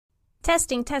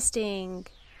Testing, testing.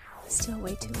 Still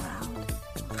way too loud.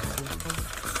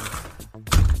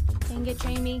 Dang it,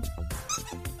 Jamie.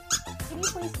 Can you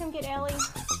please come get Ellie?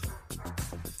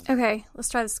 Okay, let's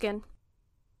try this again.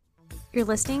 You're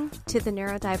listening to The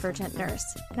Neurodivergent Nurse,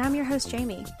 and I'm your host,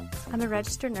 Jamie. I'm a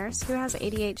registered nurse who has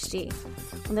ADHD.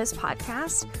 On this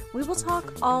podcast, we will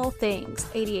talk all things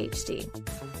ADHD.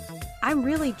 I'm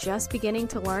really just beginning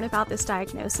to learn about this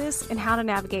diagnosis and how to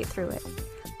navigate through it.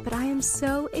 But I am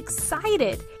so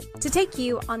excited to take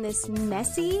you on this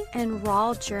messy and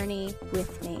raw journey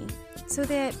with me so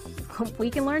that we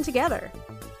can learn together.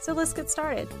 So let's get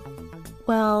started.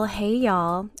 Well, hey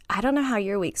y'all. I don't know how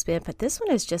your week's been, but this one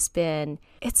has just been,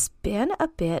 it's been a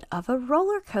bit of a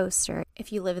roller coaster.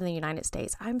 If you live in the United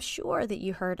States, I'm sure that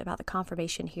you heard about the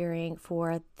confirmation hearing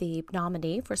for the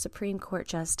nominee for Supreme Court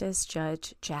Justice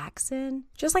Judge Jackson.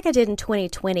 Just like I did in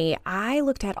 2020, I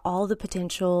looked at all the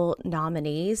potential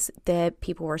nominees that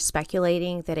people were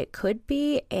speculating that it could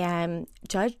be, and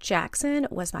Judge Jackson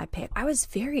was my pick. I was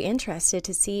very interested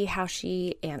to see how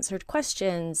she answered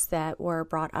questions that were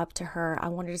brought up to her. I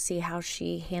wanted to see how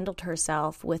she handled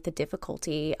herself with the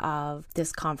difficulty of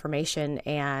this confirmation,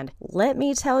 and let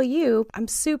me tell you, I'm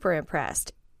super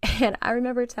impressed. And I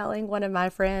remember telling one of my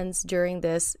friends during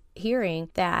this hearing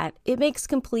that it makes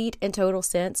complete and total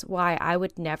sense why I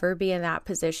would never be in that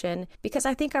position, because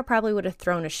I think I probably would have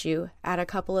thrown a shoe at a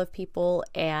couple of people,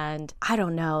 and I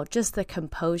don't know, just the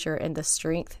composure and the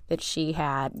strength that she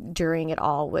had during it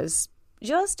all was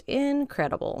just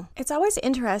incredible. It's always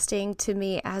interesting to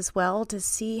me as well to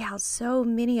see how so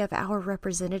many of our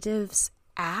representatives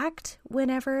act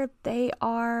whenever they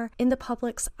are in the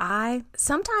public's eye.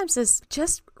 Sometimes it's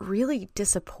just really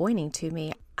disappointing to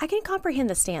me. I can comprehend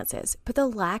the stances, but the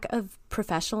lack of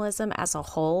professionalism as a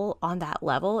whole on that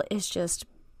level is just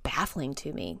baffling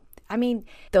to me. I mean,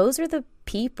 those are the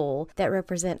people that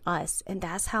represent us, and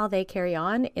that's how they carry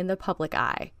on in the public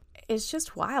eye. It's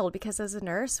just wild because as a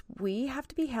nurse, we have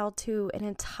to be held to an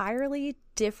entirely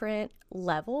different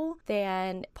level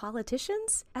than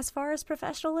politicians as far as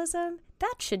professionalism.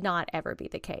 That should not ever be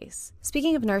the case.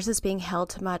 Speaking of nurses being held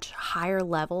to much higher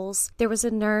levels, there was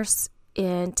a nurse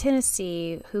in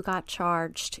Tennessee who got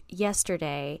charged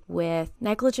yesterday with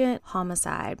negligent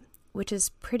homicide, which is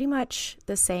pretty much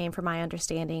the same, from my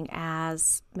understanding,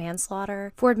 as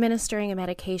manslaughter, for administering a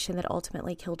medication that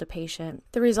ultimately killed a patient.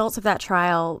 The results of that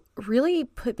trial really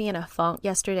put me in a funk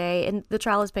yesterday, and the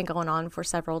trial has been going on for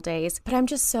several days, but I'm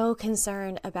just so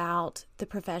concerned about the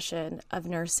profession of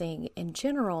nursing in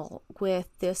general with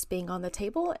this being on the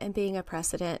table and being a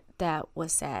precedent that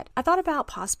was set. I thought about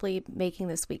possibly making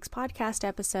this week's podcast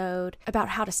episode about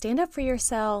how to stand up for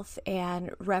yourself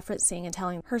and referencing and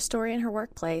telling her story in her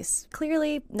workplace.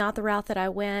 Clearly not the route that I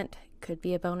went. Could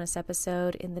be a bonus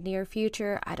episode in the near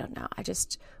future. I don't know. I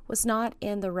just was not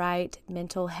in the right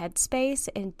mental headspace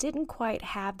and didn't quite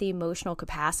have the emotional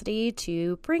capacity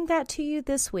to bring that to you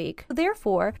this week.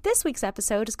 Therefore, this week's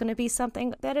episode is going to be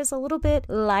something that is a little bit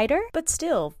lighter, but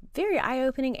still very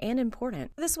eye-opening and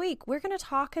important. This week, we're going to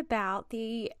talk about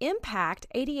the impact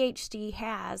ADHD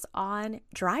has on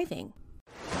driving.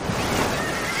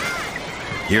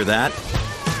 Hear that?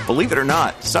 Believe it or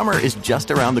not, summer is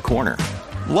just around the corner.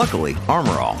 Luckily,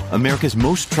 Armor All, America's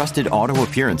most trusted auto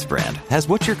appearance brand, has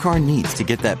what your car needs to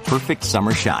get that perfect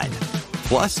summer shine.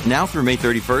 Plus, now through May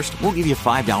 31st, we'll give you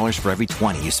 $5 for every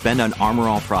 $20 you spend on Armor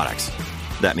All products.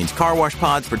 That means car wash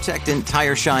pods, protectant,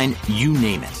 tire shine, you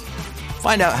name it.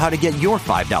 Find out how to get your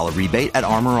 $5 rebate at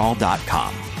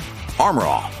armorall.com. Armor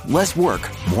All, less work,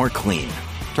 more clean.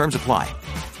 Terms apply.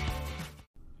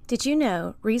 Did you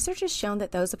know research has shown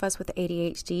that those of us with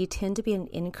ADHD tend to be at an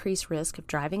increased risk of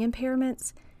driving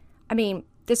impairments? I mean,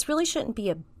 this really shouldn't be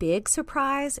a big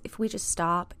surprise if we just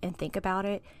stop and think about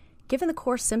it, given the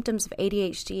core symptoms of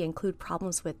ADHD include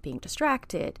problems with being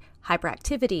distracted,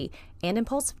 hyperactivity, and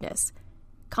impulsiveness.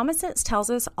 Common sense tells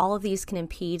us all of these can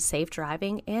impede safe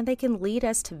driving, and they can lead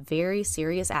us to very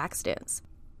serious accidents.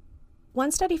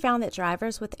 One study found that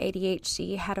drivers with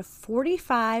ADHD had a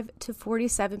 45 to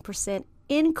 47%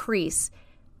 increase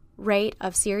rate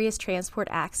of serious transport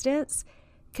accidents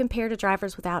compared to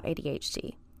drivers without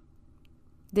ADHD.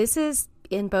 This is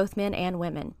in both men and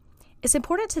women. It's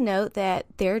important to note that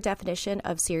their definition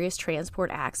of serious transport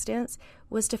accidents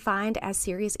was defined as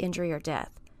serious injury or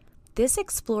death. This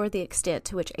explored the extent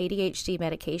to which ADHD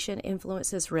medication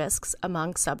influences risks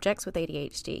among subjects with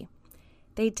ADHD.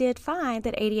 They did find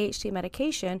that ADHD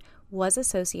medication was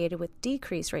associated with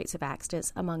decreased rates of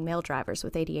accidents among male drivers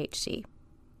with ADHD.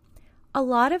 A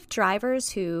lot of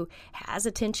drivers who has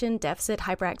attention deficit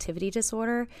hyperactivity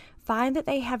disorder find that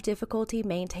they have difficulty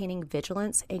maintaining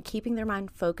vigilance and keeping their mind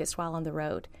focused while on the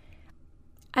road.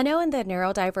 I know in the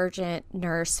Neurodivergent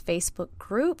Nurse Facebook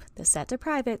group, the set to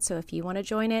private, so if you want to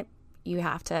join it, you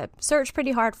have to search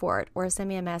pretty hard for it or send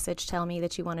me a message, tell me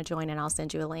that you want to join, and I'll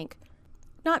send you a link.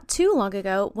 Not too long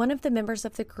ago, one of the members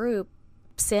of the group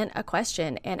sent a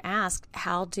question and asked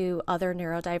how do other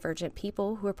neurodivergent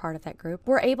people who are part of that group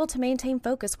were able to maintain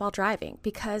focus while driving,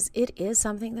 because it is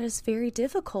something that is very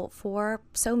difficult for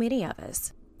so many of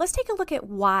us. Let's take a look at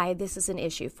why this is an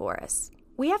issue for us.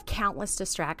 We have countless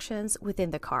distractions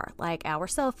within the car, like our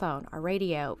cell phone, our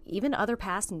radio, even other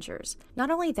passengers.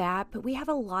 Not only that, but we have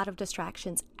a lot of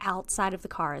distractions outside of the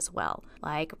car as well,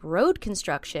 like road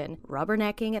construction,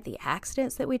 rubbernecking at the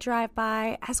accidents that we drive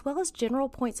by, as well as general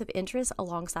points of interest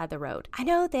alongside the road. I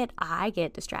know that I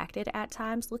get distracted at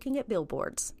times looking at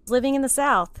billboards. Living in the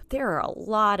South, there are a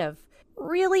lot of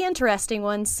really interesting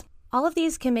ones. All of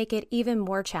these can make it even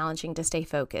more challenging to stay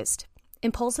focused.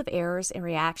 Impulsive errors and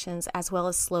reactions, as well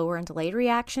as slower and delayed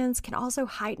reactions, can also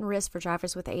heighten risk for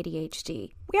drivers with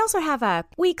ADHD. We also have a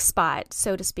weak spot,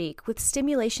 so to speak, with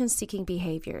stimulation-seeking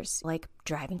behaviors, like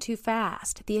driving too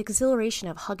fast, the exhilaration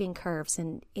of hugging curves,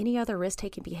 and any other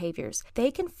risk-taking behaviors. They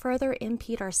can further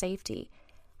impede our safety.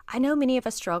 I know many of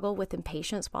us struggle with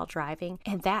impatience while driving,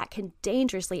 and that can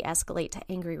dangerously escalate to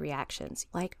angry reactions,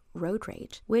 like road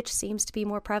rage, which seems to be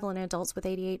more prevalent in adults with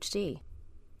ADHD.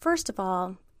 First of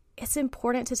all, it's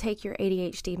important to take your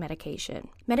ADHD medication.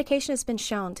 Medication has been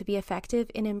shown to be effective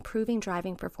in improving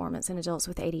driving performance in adults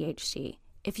with ADHD.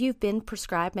 If you've been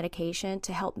prescribed medication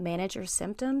to help manage your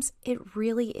symptoms, it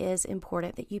really is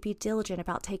important that you be diligent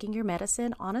about taking your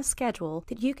medicine on a schedule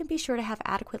that you can be sure to have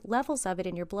adequate levels of it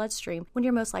in your bloodstream when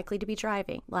you're most likely to be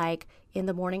driving, like in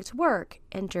the morning to work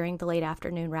and during the late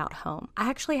afternoon route home.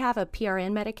 I actually have a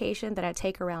PRN medication that I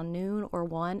take around noon or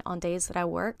 1 on days that I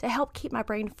work to help keep my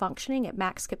brain functioning at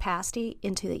max capacity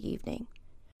into the evening.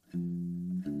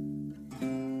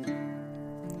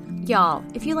 Y'all,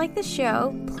 if you like the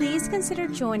show, please consider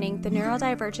joining the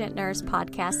Neurodivergent Nurse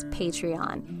Podcast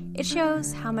Patreon. It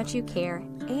shows how much you care,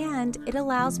 and it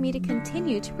allows me to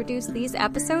continue to produce these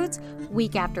episodes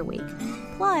week after week.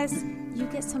 Plus, you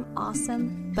get some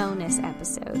awesome bonus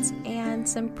episodes and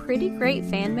some pretty great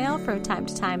fan mail from time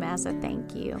to time as a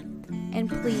thank you. And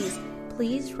please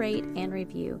rate and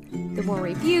review. The more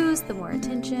reviews, the more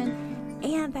attention,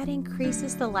 and that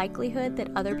increases the likelihood that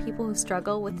other people who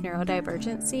struggle with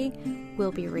neurodivergency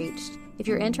will be reached. If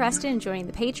you're interested in joining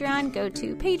the Patreon, go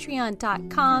to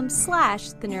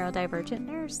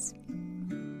patreon.com/thenneurodivergentnurse.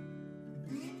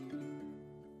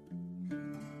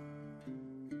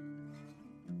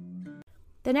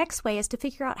 The next way is to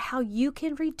figure out how you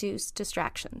can reduce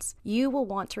distractions. You will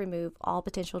want to remove all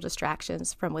potential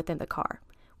distractions from within the car.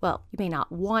 Well, you may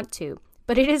not want to,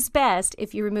 but it is best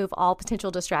if you remove all potential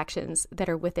distractions that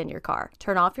are within your car.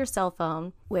 Turn off your cell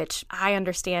phone, which I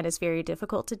understand is very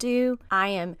difficult to do. I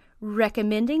am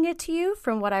recommending it to you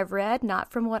from what I've read,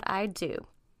 not from what I do,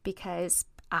 because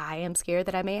I am scared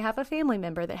that I may have a family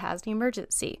member that has an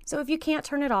emergency. So if you can't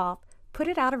turn it off, put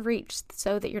it out of reach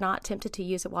so that you're not tempted to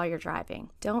use it while you're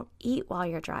driving. Don't eat while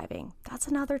you're driving. That's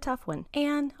another tough one.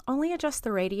 And only adjust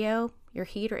the radio, your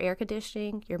heat or air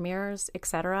conditioning, your mirrors,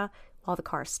 etc., while the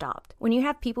car is stopped. When you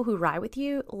have people who ride with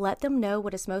you, let them know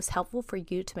what is most helpful for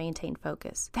you to maintain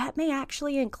focus. That may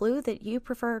actually include that you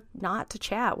prefer not to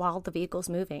chat while the vehicle's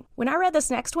moving. When I read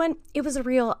this next one, it was a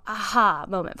real aha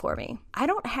moment for me. I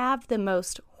don't have the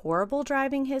most horrible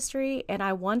driving history, and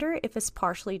I wonder if it's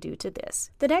partially due to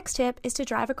this. The next tip is to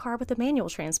drive a car with a manual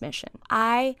transmission.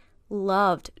 I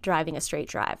loved driving a straight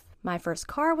drive. My first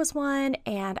car was one,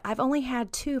 and I've only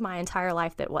had 2 my entire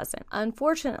life that wasn't.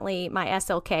 Unfortunately, my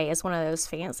SLK is one of those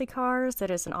fancy cars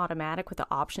that is an automatic with the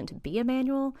option to be a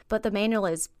manual, but the manual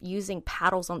is using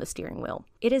paddles on the steering wheel.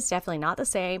 It is definitely not the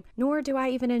same, nor do I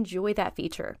even enjoy that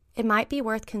feature. It might be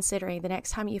worth considering the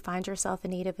next time you find yourself in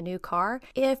need of a new car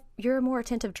if you're a more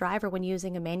attentive driver when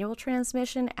using a manual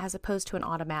transmission as opposed to an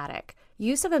automatic.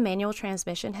 Use of a manual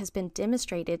transmission has been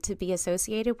demonstrated to be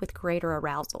associated with greater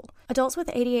arousal. Adults with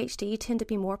ADHD tend to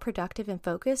be more productive and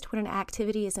focused when an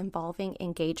activity is involving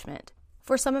engagement.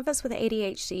 For some of us with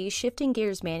ADHD, shifting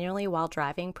gears manually while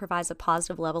driving provides a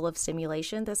positive level of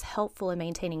stimulation that's helpful in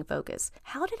maintaining focus.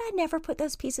 How did I never put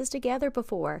those pieces together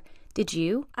before? Did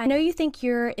you? I know you think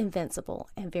you're invincible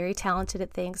and very talented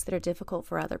at things that are difficult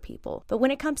for other people. But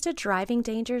when it comes to driving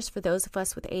dangers for those of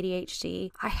us with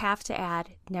ADHD, I have to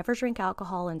add, never drink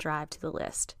alcohol and drive to the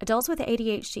list. Adults with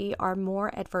ADHD are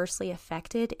more adversely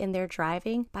affected in their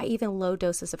driving by even low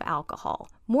doses of alcohol,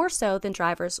 more so than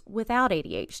drivers without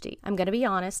ADHD. I'm going to be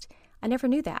honest, I never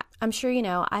knew that. I'm sure you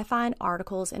know, I find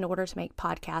articles in order to make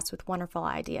podcasts with wonderful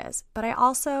ideas, but I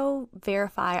also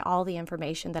verify all the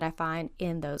information that I find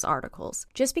in those articles.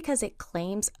 Just because it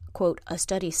claims, quote, a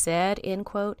study said, end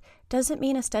quote, doesn't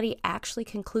mean a study actually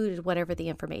concluded whatever the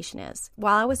information is.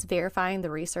 While I was verifying the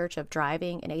research of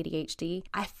driving and ADHD,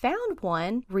 I found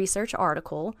one research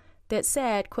article that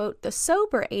said, quote, the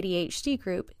sober ADHD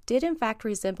group did in fact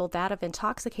resemble that of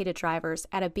intoxicated drivers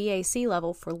at a BAC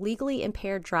level for legally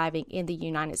impaired driving in the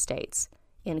United States,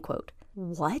 end quote.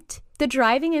 What? The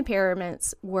driving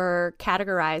impairments were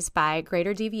categorized by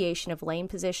greater deviation of lane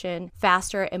position,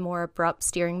 faster and more abrupt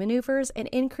steering maneuvers, and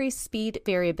increased speed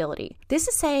variability. This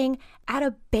is saying at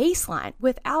a baseline,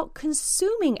 without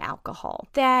consuming alcohol,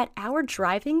 that our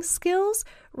driving skills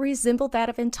resemble that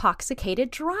of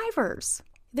intoxicated drivers.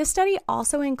 This study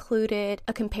also included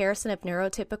a comparison of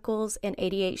neurotypicals and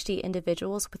ADHD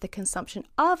individuals with the consumption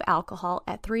of alcohol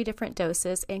at 3 different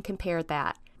doses and compared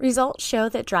that. Results show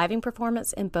that driving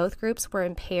performance in both groups were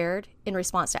impaired in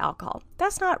response to alcohol.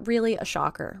 That's not really a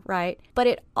shocker, right? But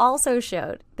it also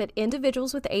showed that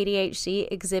individuals with ADHD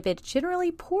exhibit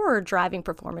generally poorer driving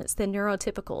performance than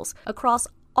neurotypicals across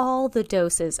all the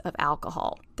doses of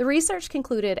alcohol. The research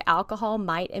concluded alcohol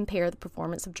might impair the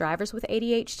performance of drivers with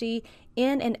ADHD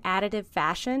in an additive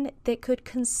fashion that could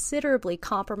considerably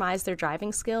compromise their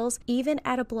driving skills, even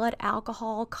at a blood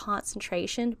alcohol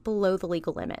concentration below the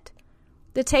legal limit.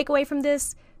 The takeaway from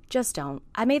this, just don't.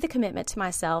 I made the commitment to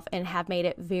myself and have made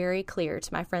it very clear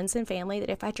to my friends and family that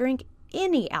if I drink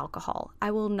any alcohol,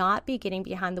 I will not be getting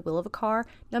behind the wheel of a car,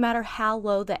 no matter how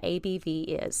low the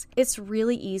ABV is. It's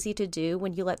really easy to do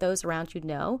when you let those around you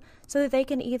know, so that they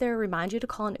can either remind you to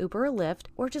call an Uber or Lyft,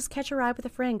 or just catch a ride with a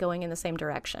friend going in the same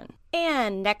direction.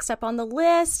 And next up on the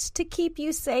list, to keep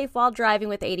you safe while driving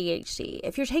with ADHD.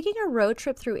 If you're taking a road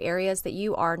trip through areas that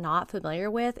you are not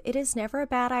familiar with, it is never a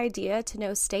bad idea to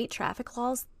know state traffic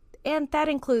laws, and that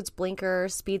includes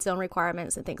blinkers, speed zone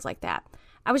requirements, and things like that.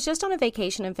 I was just on a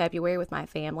vacation in February with my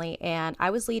family, and I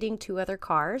was leading 2 other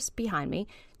cars behind me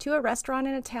to a restaurant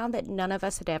in a town that none of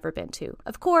us had ever been to.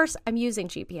 Of course, I'm using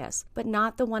GPS, but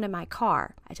not the one in my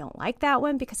car. I don't like that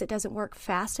one because it doesn't work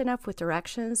fast enough with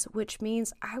directions, which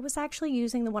means I was actually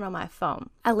using the one on my phone.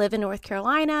 I live in North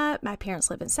Carolina, my parents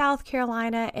live in South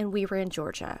Carolina, and we were in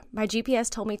Georgia. My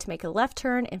GPS told me to make a left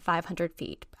turn in 500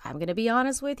 feet. I'm going to be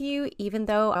honest with you, even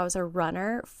though I was a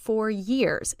runner for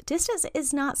years, distance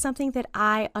is not something that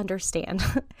I understand.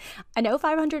 I know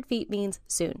 500 feet means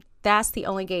soon. That's the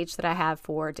only gauge that I have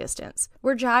for distance.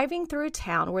 We're driving through a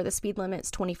town where the speed limit is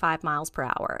 25 miles per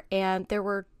hour, and there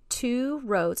were 2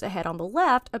 roads ahead on the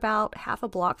left, about half a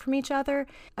block from each other.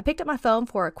 I picked up my phone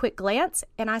for a quick glance,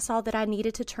 and I saw that I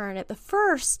needed to turn at the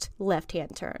first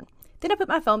left-hand turn. Then I put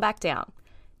my phone back down.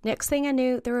 Next thing I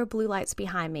knew, there were blue lights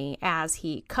behind me as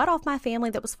he cut off my family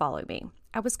that was following me.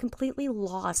 I was completely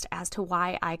lost as to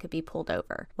why I could be pulled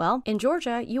over. Well, in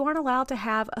Georgia, you aren't allowed to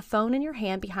have a phone in your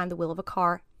hand behind the wheel of a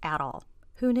car at all.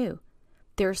 Who knew?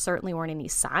 There certainly weren't any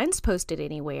signs posted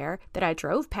anywhere that I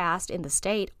drove past in the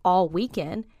state all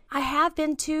weekend. I have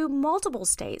been to multiple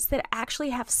states that actually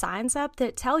have signs up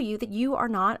that tell you that you are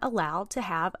not allowed to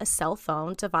have a cell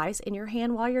phone device in your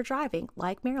hand while you're driving,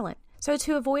 like Maryland. So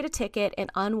to avoid a ticket and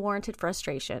unwarranted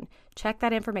frustration, check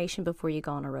that information before you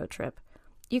go on a road trip.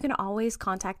 You can always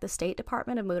contact the State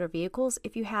Department of Motor Vehicles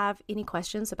if you have any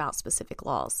questions about specific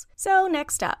laws. So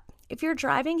next up, if your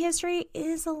driving history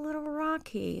is a little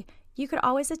rocky, you could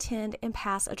always attend and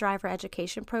pass a driver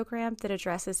education program that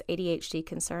addresses ADHD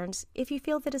concerns if you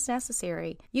feel that it's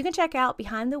necessary. You can check out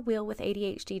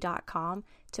BehindTheWheel.ADHD.com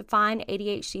to find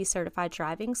ADHD certified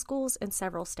driving schools in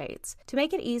several states. To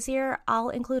make it easier, I'll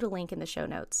include a link in the show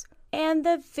notes. And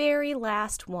the very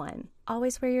last one,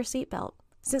 always wear your seatbelt.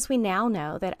 Since we now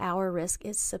know that our risk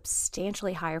is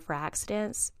substantially higher for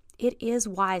accidents, it is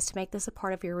wise to make this a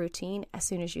part of your routine as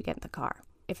soon as you get in the car.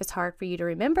 If it's hard for you to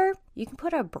remember, you can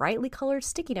put a brightly colored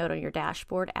sticky note on your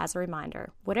dashboard as a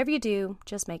reminder. Whatever you do,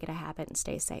 just make it a habit and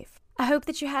stay safe. I hope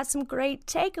that you had some great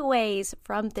takeaways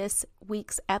from this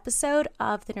week's episode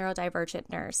of The Neurodivergent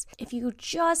Nurse. If you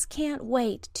just can't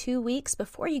wait 2 weeks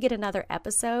before you get another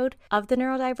episode of The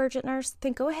Neurodivergent Nurse,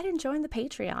 then go ahead and join the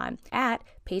Patreon at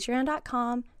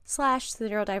patreon.com/The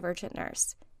Neurodivergent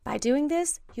Nurse. By doing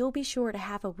this, you'll be sure to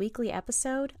have a weekly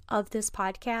episode of this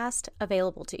podcast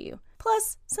available to you,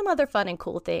 plus some other fun and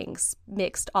cool things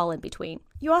mixed all in between.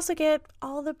 You also get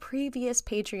all the previous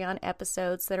Patreon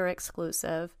episodes that are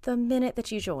exclusive the minute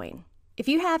that you join. If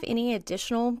you have any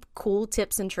additional cool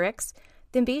tips and tricks,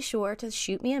 then be sure to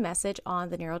shoot me a message on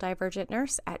the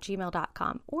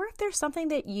neurodivergentnurse@gmail.com. Or if there's something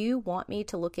that you want me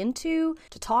to look into,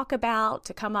 to talk about,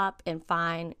 to come up and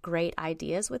find great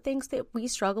ideas with things that we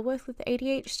struggle with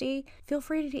ADHD, feel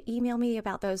free to email me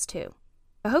about those too.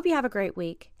 I hope you have a great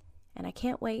week, and I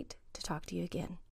can't wait to talk to you again.